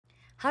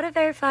How to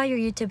verify your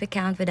YouTube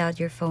account without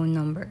your phone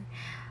number.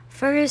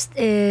 First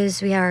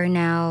is we are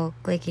now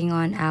clicking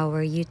on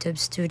our YouTube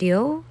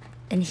studio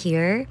and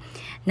here.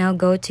 Now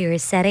go to your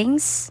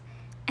settings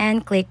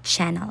and click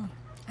channel.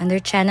 Under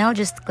channel,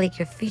 just click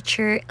your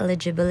feature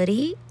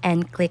eligibility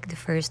and click the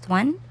first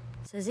one.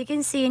 So as you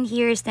can see in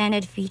here,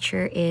 standard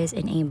feature is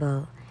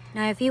enable.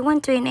 Now if you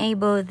want to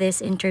enable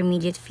this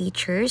intermediate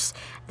features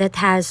that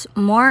has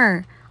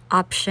more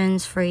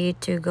options for you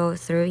to go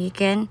through, you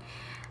can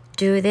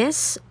do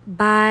this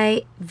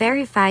by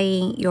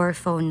verifying your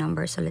phone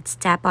number. So let's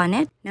tap on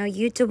it. Now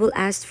YouTube will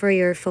ask for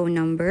your phone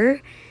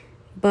number,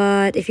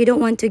 but if you don't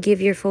want to give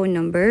your phone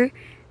number,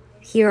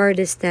 here are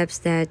the steps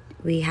that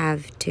we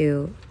have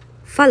to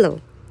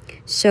follow.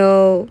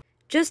 So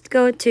just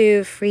go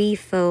to free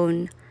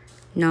phone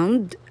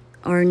numbed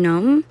or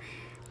num.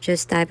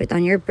 Just type it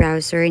on your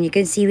browser and you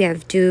can see we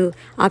have two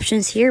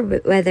options here,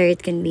 whether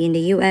it can be in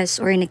the US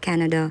or in a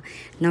Canada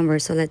number.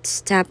 So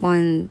let's tap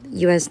on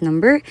US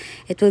number.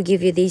 It will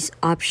give you these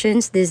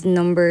options, these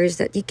numbers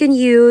that you can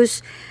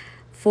use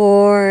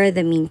for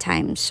the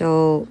meantime.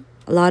 So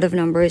a lot of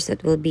numbers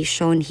that will be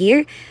shown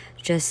here.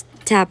 Just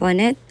tap on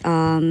it,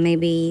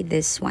 maybe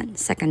this one,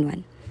 second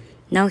one.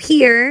 Now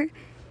here,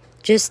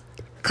 just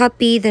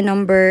copy the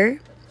number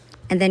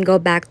and then go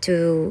back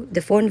to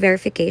the phone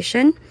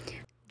verification.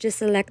 Just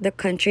select the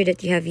country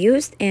that you have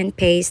used and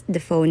paste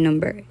the phone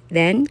number.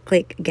 Then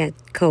click get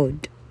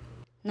code.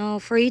 Now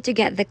for you to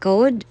get the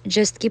code,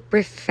 just keep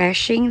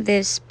refreshing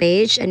this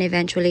page and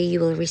eventually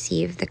you will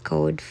receive the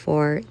code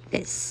for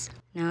this.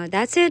 Now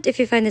that's it. If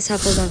you find this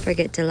helpful, don't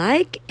forget to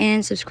like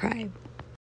and subscribe.